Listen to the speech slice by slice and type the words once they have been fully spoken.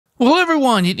Well,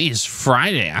 everyone, it is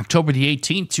Friday, October the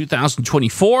 18th,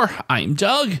 2024. I'm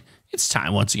Doug. It's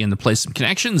time once again to play some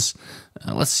connections.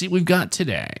 Let's see what we've got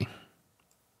today.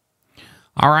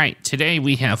 All right, today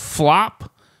we have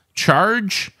flop,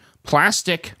 charge,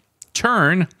 plastic,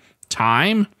 turn,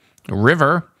 time,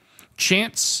 river,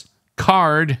 chance,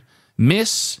 card,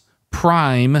 miss,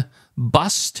 prime,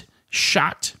 bust,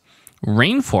 shot,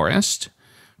 rainforest,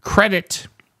 credit,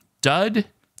 dud,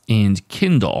 and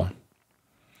kindle.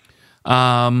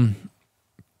 I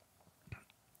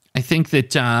think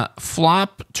that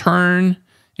flop, turn,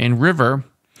 and river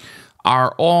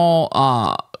are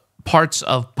all parts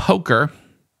of poker.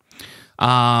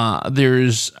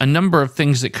 There's a number of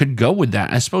things that could go with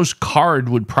that. I suppose card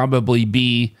would probably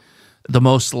be the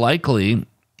most likely.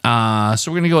 So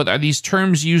we're going to go with, are these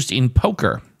terms used in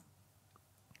poker?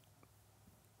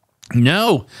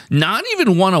 No, not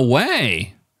even one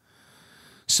away.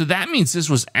 So that means this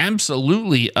was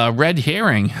absolutely a red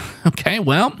herring. Okay,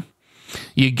 well,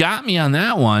 you got me on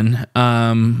that one.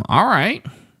 All right.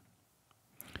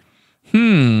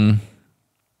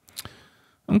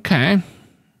 Okay.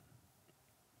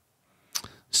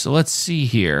 So let's see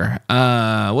here.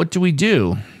 What do we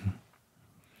do?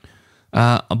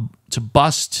 To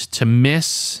bust, to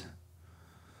miss,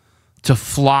 to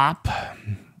flop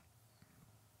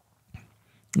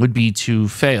would be to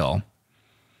fail.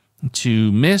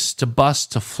 To miss, to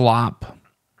bust, to flop.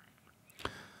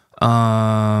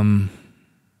 A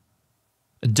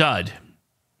dud.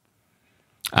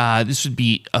 This would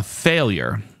be a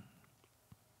failure.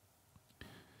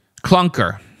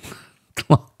 Clunker.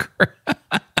 Clunker.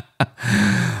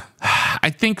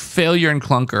 I think failure and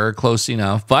clunker are close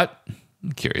enough, but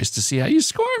I'm curious to see how you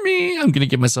score me. I'm going to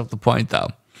give myself the point, though.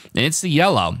 And it's the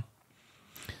yellow.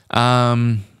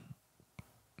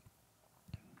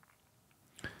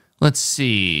 Let's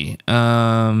see.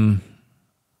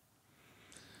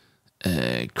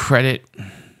 Credit,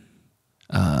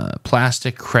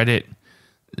 plastic, credit,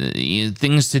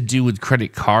 things to do with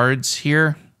credit cards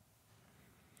here.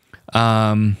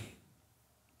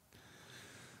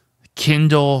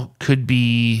 Kindle could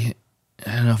be,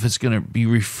 I don't know if it's going to be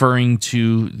referring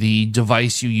to the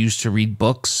device you use to read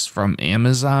books from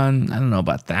Amazon. I don't know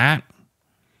about that.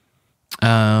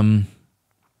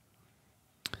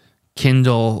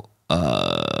 Kindle,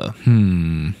 yeah,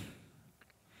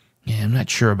 I'm not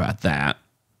sure about that.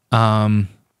 I'm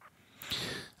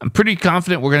pretty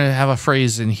confident we're going to have a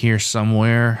phrase in here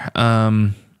somewhere.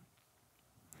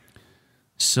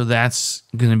 So that's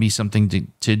going to be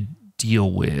something to deal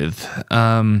with.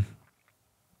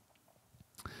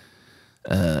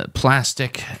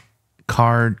 Plastic,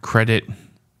 card, credit,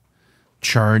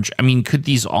 charge. I mean, could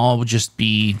these all just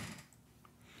be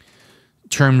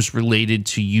terms related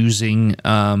to using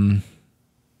a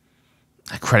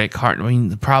credit card? I mean,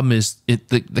 the problem is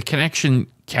the connection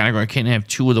category can't have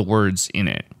two of the words in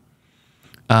it.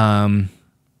 So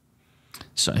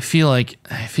I feel like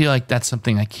that's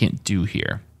something I can't do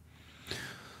here.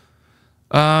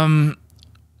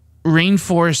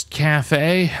 Rainforest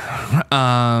Cafe.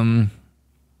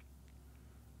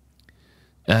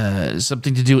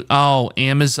 Something to do with,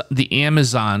 Amazon, the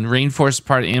Amazon rainforest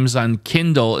part of Amazon.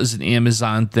 Kindle is an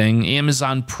Amazon thing.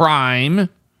 Amazon Prime,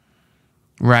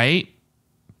 right?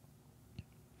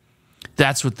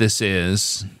 That's what this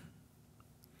is.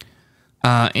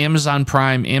 Amazon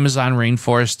Prime, Amazon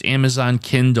Rainforest, Amazon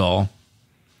Kindle,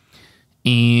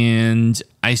 and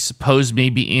I suppose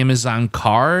maybe Amazon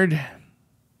Card.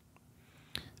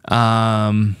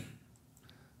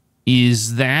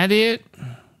 Is that it?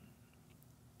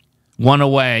 One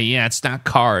away. Yeah, it's not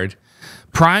card.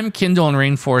 Prime, Kindle, and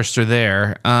Rainforest are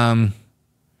there.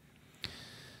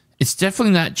 It's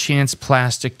definitely not chance,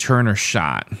 plastic, turn, or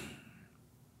shot.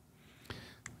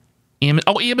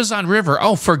 Amazon River.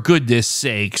 Oh, for goodness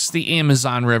sakes. The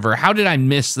Amazon River. How did I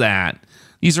miss that?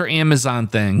 These are Amazon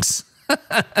things.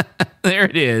 There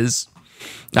it is.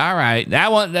 All right.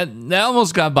 That one, that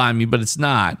almost got by me, but it's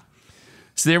not.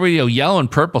 So there we go. Yellow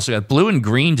and purple. So we got blue and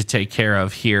green to take care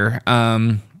of here.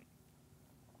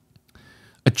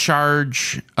 A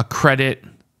charge, a credit,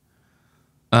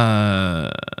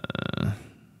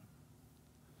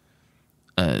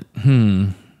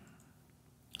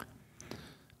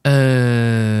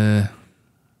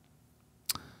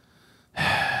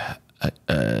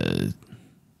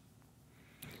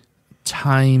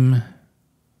 time,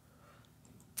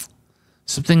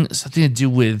 something to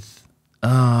do with,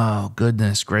 oh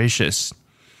goodness gracious,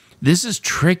 this is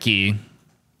tricky.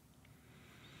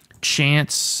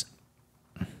 Chance.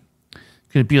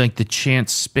 Could it be like the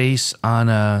chance space on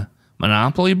a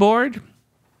Monopoly board?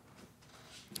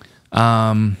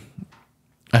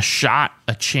 a shot,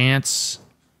 a chance,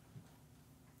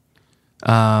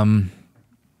 a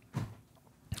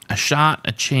shot,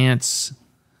 a chance,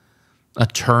 a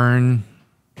turn,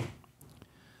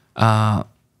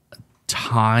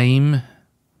 time,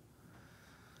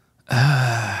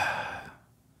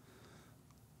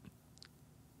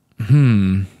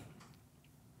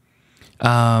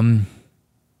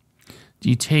 do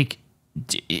you take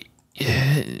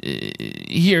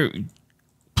here?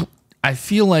 I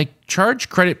feel like charge,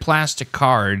 credit, plastic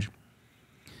card.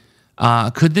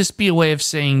 Could this be a way of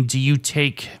saying, do you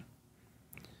take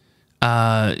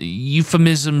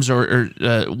euphemisms or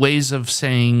ways of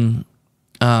saying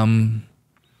to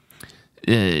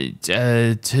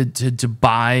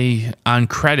buy on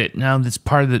credit? Now that's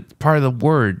part of the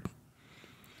word.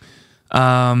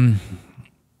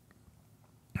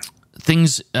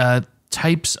 Things,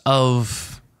 types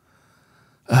of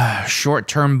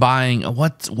short-term buying.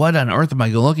 What on earth am I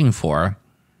looking for?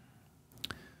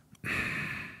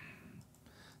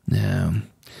 No,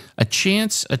 a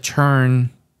chance, a turn,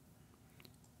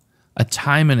 a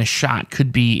time, and a shot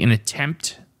could be an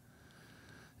attempt.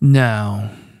 No,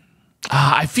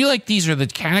 I feel like these are the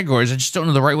categories. I just don't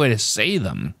know the right way to say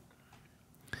them.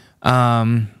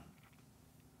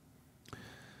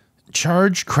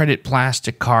 Charge, credit,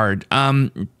 plastic card.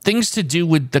 Things to do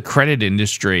with the credit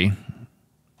industry.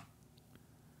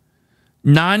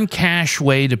 Non-cash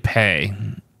way to pay.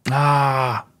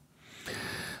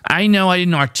 I know I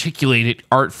didn't articulate it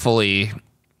artfully,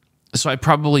 so I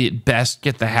probably at best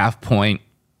get the half point.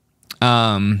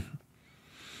 I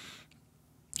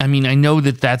mean, I know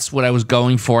that that's what I was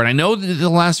going for, and I know that the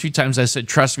last few times I said,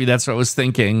 trust me, that's what I was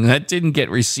thinking. That didn't get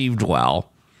received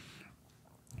well.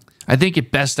 I think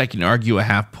at best I can argue a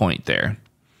half point there.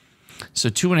 So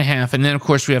 2.5, and then of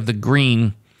course we have the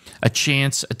green, a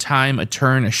chance, a time, a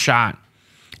turn, a shot,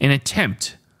 an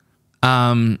attempt.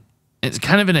 It's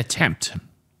kind of an attempt.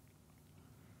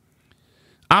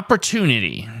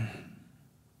 Opportunity.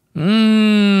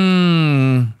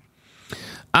 Oh,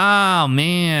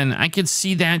 man. I could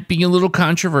see that being a little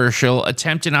controversial.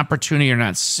 Attempt and opportunity are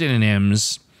not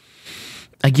synonyms.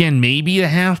 Again, maybe a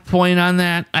half point on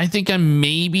that. I think I'm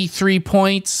maybe 3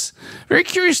 points. Very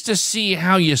curious to see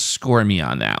how you score me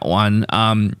on that one.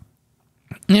 And,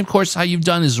 of course, how you've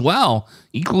done as well.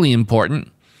 Equally important.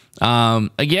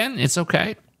 Again, it's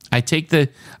okay. I take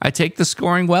the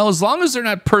scoring well. As long as they're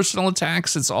not personal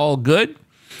attacks, it's all good.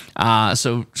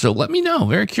 So let me know.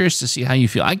 Very curious to see how you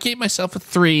feel. I gave myself a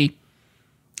 3.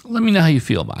 Let me know how you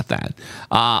feel about that.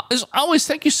 As always,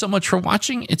 thank you so much for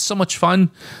watching. It's so much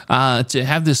fun to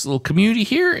have this little community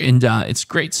here, and it's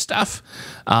great stuff.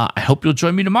 I hope you'll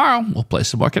join me tomorrow. We'll play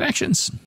some more connections.